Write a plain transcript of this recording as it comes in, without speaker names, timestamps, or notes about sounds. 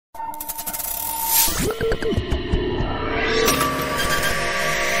مرحبا،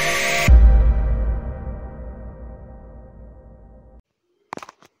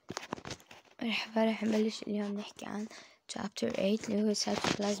 رح نبلش اليوم نحكي عن chapter 8 اللي هو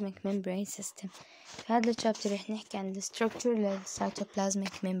Cytoplasmic Membrane System. في هذا الشابتر رح نحكي عن the structure لل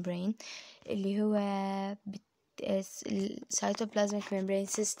Cytoplasmic Membrane اللي هو Cytoplasmic Membrane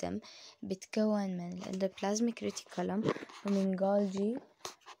System بتكون من Endoplasmic Reticulum ومن Golgi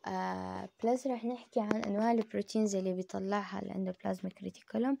بلس رح نحكي عن أنواع البروتينز اللي بيطلعها ال Endoplasmic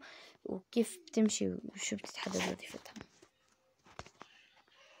Reticulum وكيف بتمشي وشو بتتحدد وظيفتها.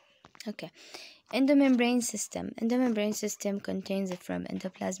 Okay. Endomembrane system contains from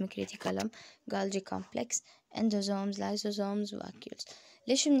endoplasmic reticulum, Golgi complex, endosomes, lysosomes, vacuoles.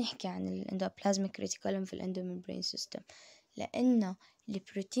 ليش بنحكي عن الاندوبلازميك ريتيكولم في الاندوممبرين سيستم؟ لأنه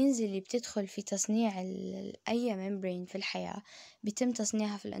البروتينز اللي بتدخل في تصنيع أي ممبرين في الحياة بيتم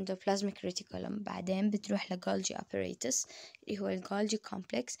تصنيعها في الاندوبلازميك ريتيكولم، بعدين بتروح لجولجي apparatus اللي هو الجولجي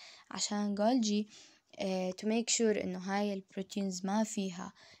complex عشان جولجي to make sure إنه هاي البروتينز ما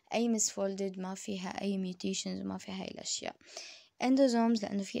فيها أي misfolded، ما فيها أي mutations، ما فيها هاي الأشياء. endosomes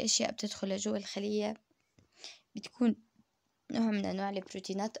لأنه في أشياء بتدخل لجوا الخلية بتكون نوع من أنواع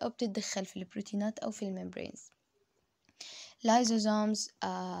البروتينات أو بتتدخل في البروتينات أو في الممبرينز. lysosomes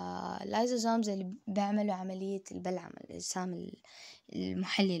lysosomes اللي بيعملوا عملية البلع، الأجسام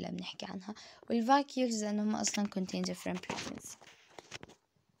المحللة بنحكي عنها. والvacuoles لأنهم أصلا contain different proteins.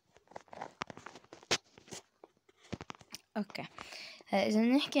 أوكي، إذا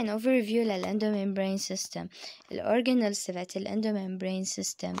نحكي عن overview للأندوممبرين سيستم، الأورجانيلز تبعت الأندوممبرين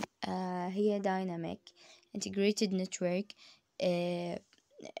سيستم هي dynamic integrated network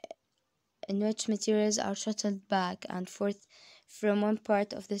in which materials are shuttled back and forth from one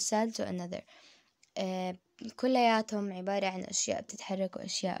part of the cell to another. كلياتهم عبارة عن أشياء بتتحرك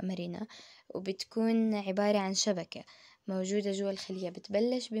وأشياء مرنة، وبتكون عبارة عن شبكة موجودة جوا الخلية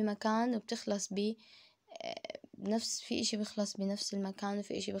بتبلش بمكان وبتخلص في إشي بيخلص بنفس المكان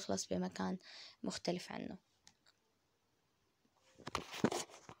وفي إشي بيخلص بمكان مختلف عنه.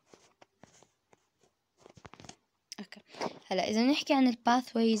 أوكي. هلا إذا نحكي عن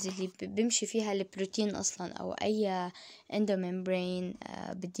الباثويز اللي بيمشي فيها البروتين أصلا أو أي اندوممبرين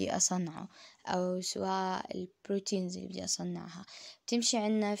بدي أصنعه، أو سواء البروتينز اللي بدي أصنعها، بتمشي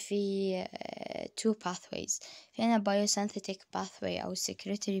عنا في two pathways. في عنا biosynthetic pathway أو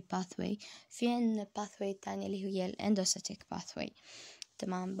secretory pathway، في عنا pathway الثانية اللي هي الendosynthetic pathway.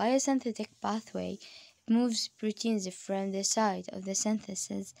 تمام. biosynthetic pathway moves proteins from the site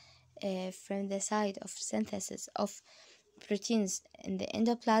of synthesis of proteins in the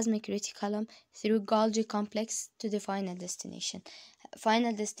endoplasmic reticulum through Golgi complex to the final destination.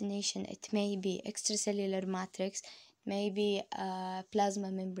 Final destination, it may be extracellular matrix, maybe plasma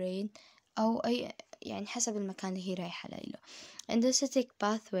membrane أو أي، يعني حسب المكان اللي هي رايحة له. Endosynthetic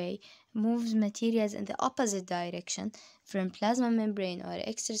pathway moves materials in the opposite direction from plasma membrane or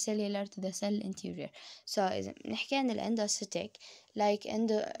extracellular to the cell interior. So إذا نحكي عن endosynthetic like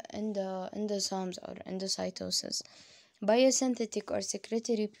endosomes or endocytosis. Biosynthetic or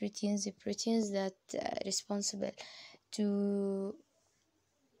secretory proteins that responsible to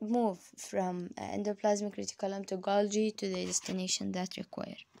move from endoplasmic reticulum to Golgi to the destination that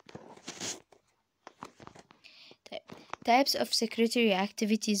require. Types of secretory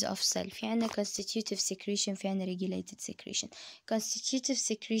activities of cell. في عنا constitutive secretion، في عنا regulated secretion. Constitutive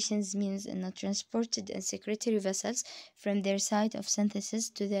secretions means إنه transported in secretory vessels from their site of synthesis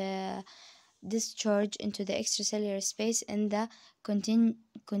to the discharge into the extracellular space in the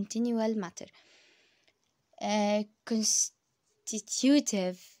continual matter.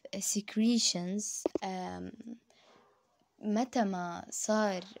 Constitutive secretions متى ما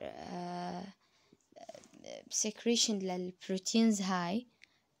صار secretion للبروتينز هاي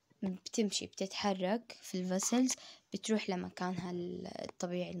بتمشي بتتحرك في الفاسلز بتروح لمكانها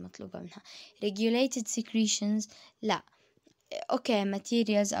الطبيعي المطلوبة منها. regulated secretions لا. Okay,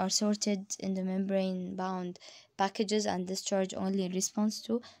 materials are sorted in the membrane bound packages and discharged only in response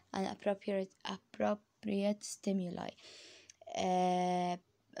to an appropriate stimuli.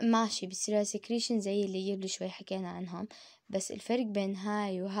 ماشي بصير secretion زي اللي قبل شوي حكينا عنهم، بس الفرق بين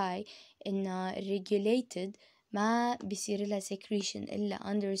هاي وهاي إنه regulated ما بيصير لها secretion إلا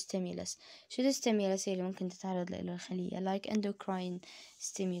under stimulus. شو الstimulus اللي ممكن تتعرض له الخلية like endocrine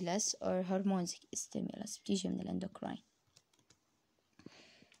stimulus or hormone stimulus بتيجي من الendocrine.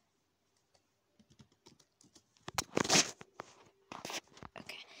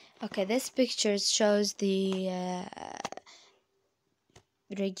 Okay, this picture shows the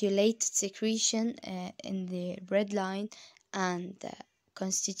regulated secretion in the red line and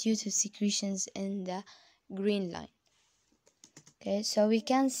constitutive secretions in the green line. Okay, so we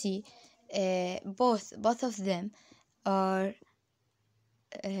can see both of them are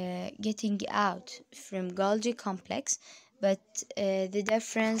getting out from Golgi complex, but the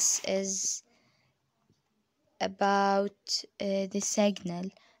difference is about the signal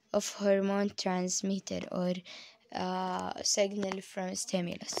of hormone transmitter or signal from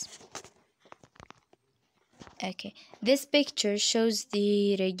stimulus. Okay, this picture shows the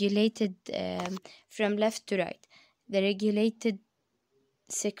regulated from left to right, the regulated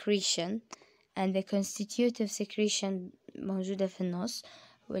secretion and the constitutive secretion موجودة في النص،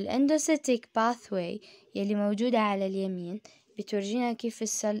 والendosynthetic pathway يلي موجودة على اليمين بتورجينا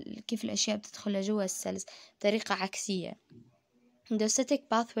كيف الأشياء بتدخل لجوا السيلز بطريقة عكسية. Endosynthetic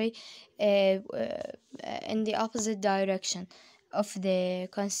pathway in the opposite direction of the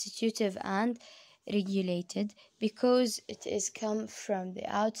constitutive and regulated because it is come from the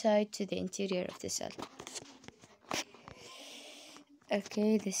outside to the interior of the cell.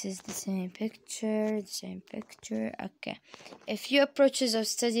 Okay, this is the same picture. Okay, a few approaches of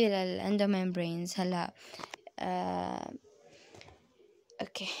study للendomembranes هلا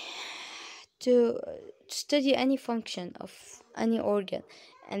okay, to study any function of any organ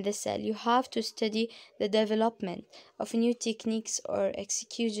and the cell, you have to study the development of new techniques or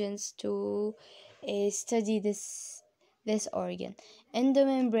executions to study this organ.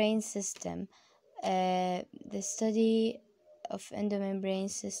 Endomembrane system, the study of endomembrane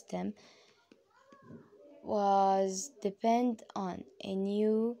system was depending on a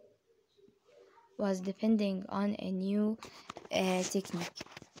new technique.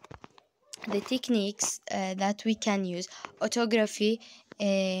 The techniques that we can use: autography,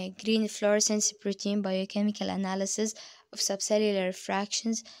 green fluorescence protein, biochemical analysis of subcellular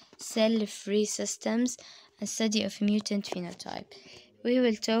fractions, cell-free systems, and study of mutant phenotype. We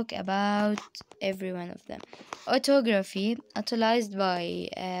will talk about every one of them. Autography, utilized by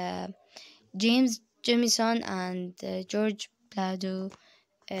James Jamison and George Plado.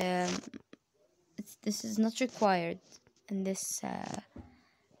 This is not required in this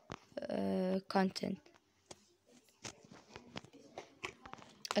content.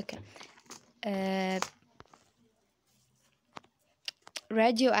 Okay.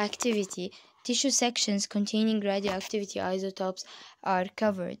 Radioactivity. Tissue sections containing radioactivity isotopes are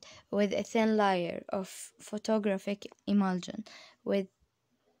covered with a thin layer of photographic emulsion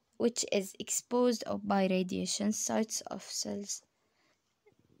which is exposed by radiation. Sites of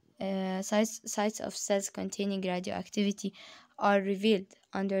cells containing radioactivity are revealed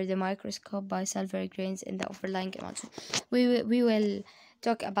under the microscope by silver grains in the overlying emulsion. We will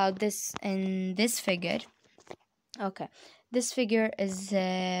talk about this in this figure. Okay, this figure is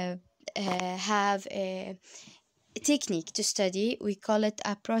have a technique to study. We call it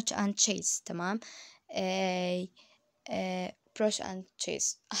approach and chase. تمام. approach and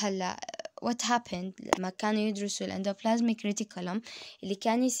chase. هلا what happened لما كانوا يدرسوا الendoplasmic reticulum اللي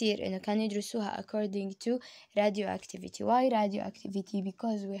كان يصير إنه كانوا يدرسوها according to radioactivity. Why radioactivity?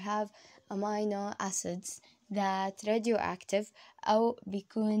 Because we have amino acids that radioactive أو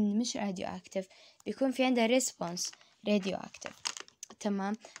بيكون مش radioactive، بيكون في عندها response radioactive.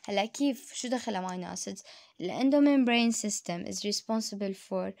 تمام. هلا كيف شو دخل amino acids؟ الendomembrane system is responsible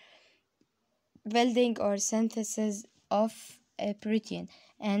for building or synthesis of a protein,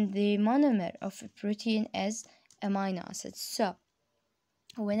 and the monomer of a protein is amino acids. So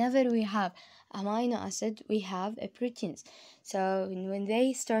whenever we have amino acid, we have a proteins. So when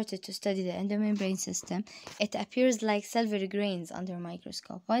they started to study the endomembrane system, it appears like silver grains under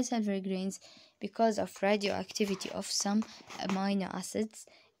microscope. Why silver grains? Because of radioactivity of some amino acids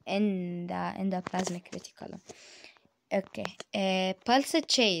in the endoplasmic reticulum. Okay, pulsed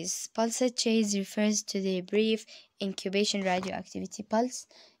chase refers to the brief incubation radioactivity. Pulse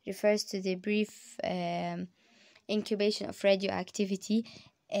refers to the brief incubation of radioactivity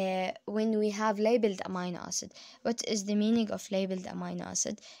when we have labeled amino acid. What is the meaning of labeled amino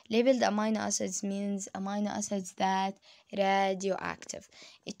acid? Labeled amino acids means amino acids that radioactive.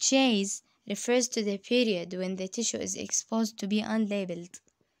 A chase refers to the period when the tissue is exposed to be unlabeled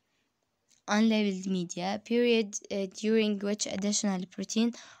media, period during which additional protein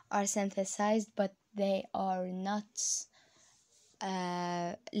are synthesized but they are not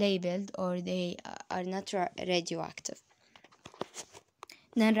labeled or they are not radioactive.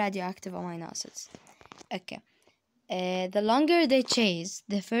 Non-radioactive amino acids. Okay. The longer the chase,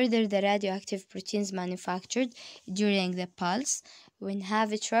 the further the radioactive proteins manufactured during the pulse when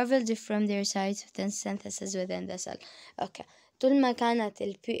have traveled from their site within synthesis within the cell. Okay. طول ما كانت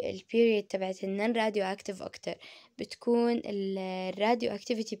البيريد تبعت النون راديو اكتيف اكتر بتكون الراديو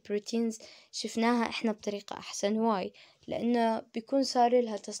اكتيفيتي بروتينز شفناها احنا بطريقة احسن. واي؟ لانه بيكون صار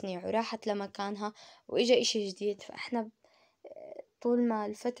لها تصنيع وراحت لمكانها واجا اشي جديد، فاحنا طول ما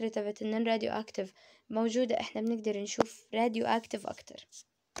الفترة تبعت ان الراديو اكتيف موجودة احنا بنقدر نشوف راديو اكتيف اكتر.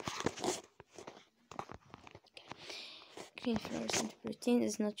 Green fluorescent protein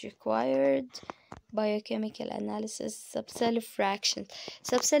is not required. Biochemical analysis. Subcell fractions.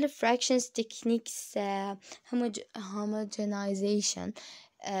 Subcell fractions techniques homogenization.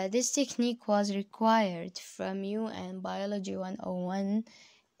 This technique was required from you in biology 101.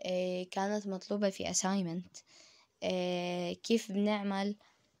 كانت مطلوبة في assignment. كيف بنعمل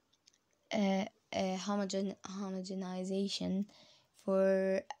homogenization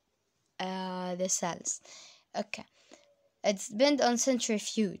for the cells. Okay. It's based on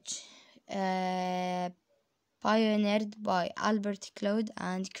centrifuge, pioneered by Albert Claude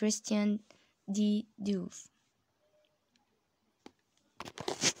and Christian D. Duve.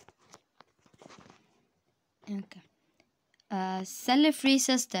 Okay. Cell-free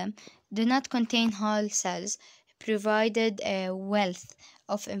system do not contain whole cells, provided a wealth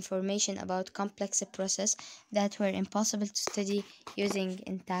of information about complex processes that were impossible to study using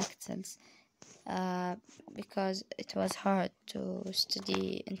intact cells. Because it was hard to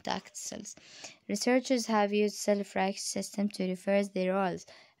study intact cells. Researchers have used cell-free system to reverse the roles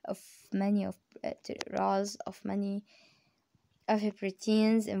of many of the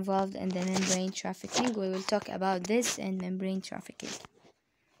proteins involved in the membrane trafficking. We will talk about this in membrane trafficking.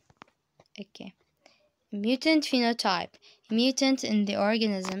 Okay. Mutant phenotype. Mutant in the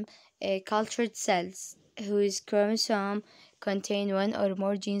organism, cultured cells whose chromosome contain one or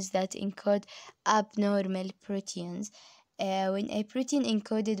more genes that encode abnormal proteins. When a protein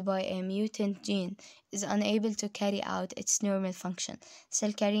encoded by a mutant gene is unable to carry out its normal function,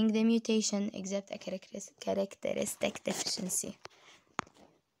 cell carrying the mutation exhibit a characteristic deficiency.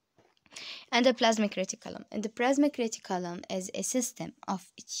 Endoplasmic reticulum. Endoplasmic reticulum is a system of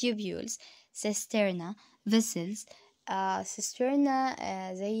tubules, cisterna, vessels. cisterna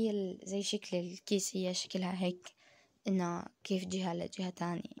زي شكل الكيس، هي شكلها هيك إنه كيف جهة لجهة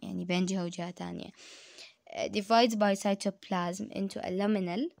تانية، يعني بين جهة وجهة تانية. Divides by cytoplasm into a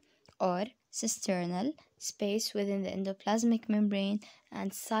luminal or cisternal space within the endoplasmic membrane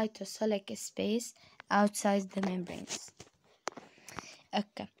and cytosolic space outside the membranes.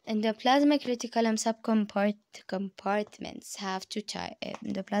 Okay. Endoplasmic reticulum compartments have two types.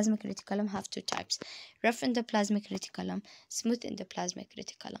 Endoplasmic reticulum have two types: rough endoplasmic reticulum, smooth endoplasmic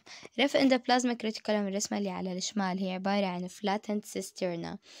reticulum. rough endoplasmic reticulum الرسمة اللي على الشمال هي عبارة عن flattened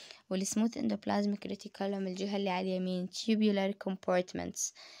cisterna، والsmooth endoplasmic reticulum الجهة اللي على اليمين tubular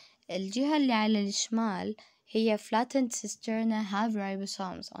compartments. الجهة اللي على الشمال هي flattened cisterna have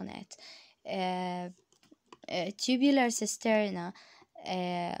ribosomes on it. Tubular cisterna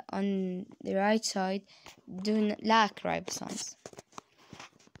on the right side lack ribosomes.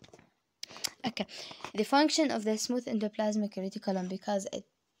 Okay, the function of the smooth endoplasmic reticulum, because it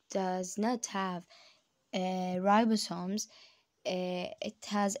does not have ribosomes, it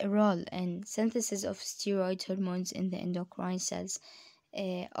has a role in synthesis of steroid hormones in the endocrine cells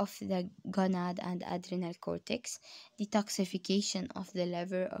of the gonad and adrenal cortex, detoxification of the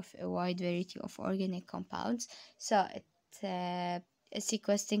liver of a wide variety of organic compounds. So it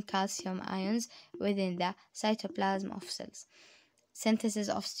sequestering calcium ions within the cytoplasm of cells, synthesis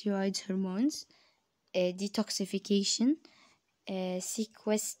of steroid hormones, detoxification,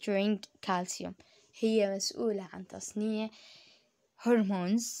 sequestering calcium. هي مسؤولة عن تصنيع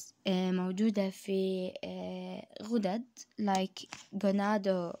هرمونز موجودة في غدد like gonad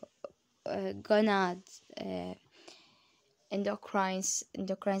endocrines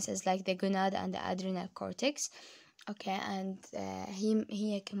is like the gonad and the adrenal cortex. Okay, and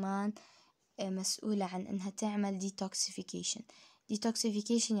هي كمان مسؤولة عن إنها تعمل detoxification.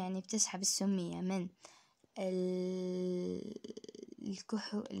 يعني بتسحب السمية من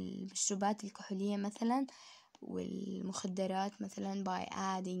المشروبات الكحولية مثلا والمخدرات مثلا by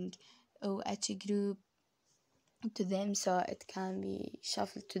adding OH group to them, so it can be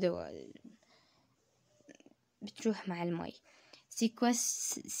shuffled to the بتروح مع المي.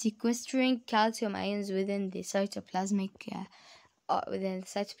 Sequestering calcium ions within the cytoplasm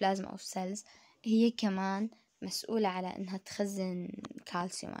of cells. هي كمان مسؤولة على إنها تخزن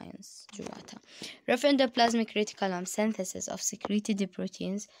calcium ions جواتها. rough endoplasmic reticulum synthesis of secreted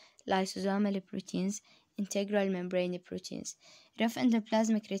proteins, lysosomal proteins, integral membrane proteins. rough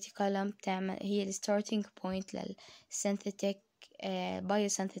endoplasmic reticulum تعمل هي the starting point للsynthetic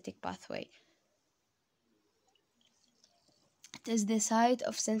biosynthetic pathway. It is the site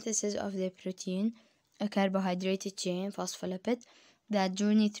of synthesis of the protein a carbohydrate chain phospholipid that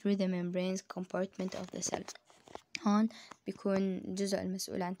journey through the membrane's compartment of the cell. هون بيكون الجزء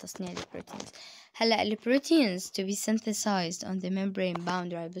المسؤول عن تصنيع البروتينز. هلا البروتينز to be synthesized on the membrane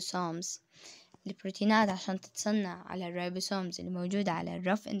bound ribosomes. البروتينات عشان تتصنع على الريبوسومز اللي موجودة على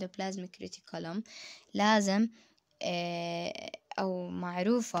الرف endoplasmic reticulum لازم أو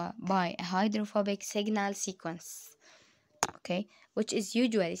معروفة by a hydrophobic signal sequence, okay, which is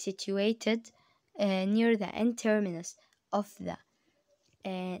usually situated near the end terminus of the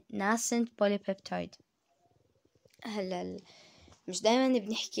nascent polypeptide. هلا مش دايما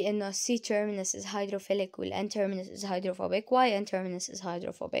بنحكي إنه C terminus is hydrophilic وال N terminus is hydrophobic. Why N terminus is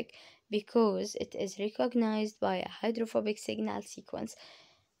hydrophobic? Because it is recognized by a hydrophobic signal sequence.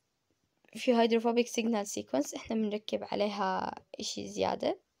 في hydrophobic signal sequence إحنا بنركب عليها إشي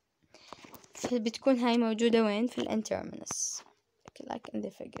زيادة، فبتكون هاي موجودة وين؟ في ال N terminus like in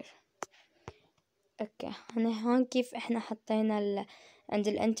the figure. أوكي هون كيف إحنا حطينا عند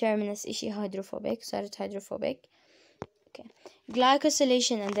ال N terminus إشي hydrophobic صارت hydrophobic. Okay.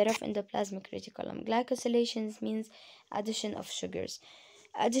 Glycosylation and the rough endoplasmic reticulum. Glycosylation means addition of sugars.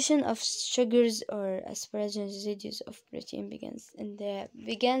 Addition of sugars or asparagine residues of protein begins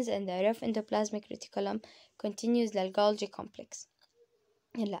in the rough endoplasmic reticulum, continues the Golgi complex.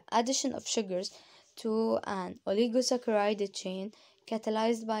 Addition of sugars to an oligosaccharide chain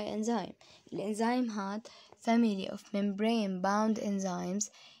catalyzed by enzyme. الانزيم هاد family of membrane bound enzymes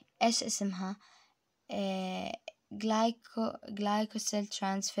ايش اسمها؟ glycosyl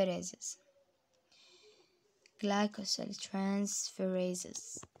transferases. Glycosyl transferases,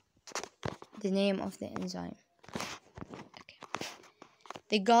 the name of the enzyme. Okay.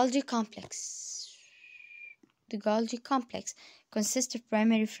 The Golgi complex. The Golgi complex consists of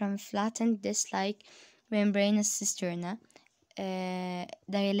primarily from flattened disc-like membranous cisterna,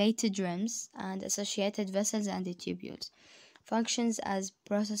 dilated rims, and associated vessels and tubules. Functions as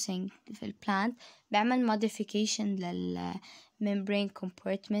processing في البلانت بعمل modification للmembrane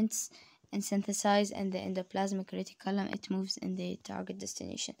compartments and synthesize in the endoplasmic reticulum. It moves in the target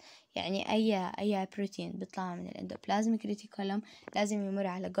destination. يعني أي بروتين بيطلع من endoplasmic reticulum لازم يمر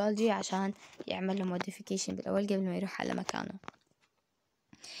على جولجي عشان يعمل له modification بالأول قبل ما يروح على مكانه.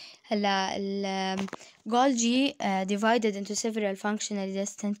 هلا Golgi divided into several functionally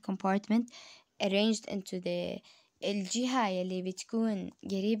distinct compartments arranged into the الجهة يلي بتكون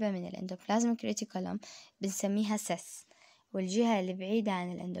قريبة من الاندوبلازميك ريتيكولم بنسميها سس، والجهة اللي بعيدة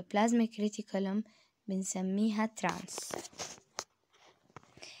عن الاندوبلازميك ريتيكولم بنسميها ترانس.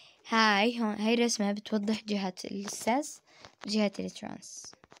 هاي رسمة بتوضح جهة السس وجهة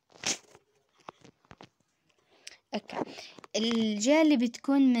الترانس. اوكي الجهة اللي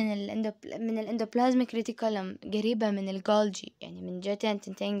بتكون من الاندوبلازميك ريتيكولم قريبة من الجولجي، يعني من جهتين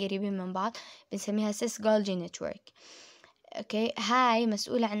تنتين قريبين من بعض بنسميها سيس جولجي نتورك. اوكي هاي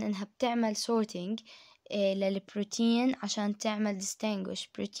مسؤولة عن انها بتعمل sorting للبروتين عشان تعمل distinguish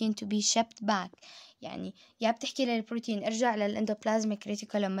protein to be shipped back. يعني يا بتحكي للبروتين ارجع للاندوبلازميك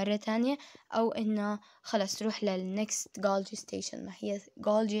ريتيكولم مرة تانية، او انه خلص تروح للنكست جولجي ستيشن. ما هي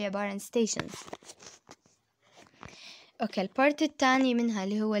جولجي عبارة عن stations. اوكي البارت الثاني منها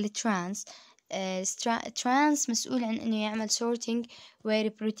اللي هو الترانس. ترانس مسؤول عن انه يعمل sorting where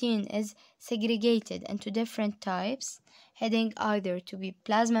protein is segregated into different types heading either to be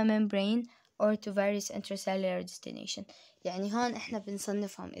plasma membrane or to various intracellular destination. يعني هون احنا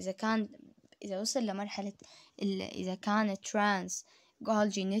بنصنفهم اذا وصل لمرحلة اذا كان ترانس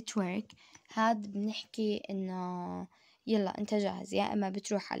جولجي نتورك، هاد بنحكي انه يلا انت جاهز، يا اما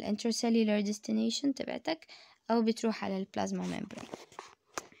بتروح على intracellular destination تبعتك أو بتروح على البلازما ممبرين.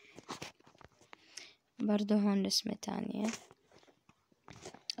 برضو هون رسمة تانية.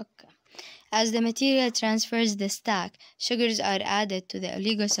 Okay. As the material transfers the stack, sugars are added to the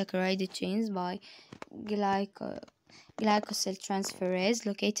oligosaccharide chains by glycosyl transferase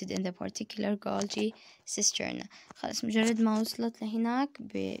located in the particular Golgi cisterna. خلاص مجرد ما وصلت لهناك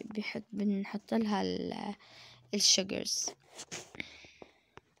بنحط لها السugars.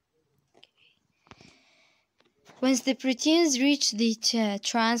 Once the proteins reach the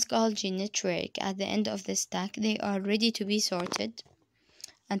trans-Golgi network at the end of the stack, they are ready to be sorted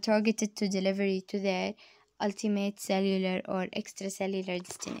and targeted to delivery to their ultimate cellular or extracellular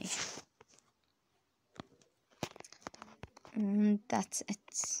destination. That's it.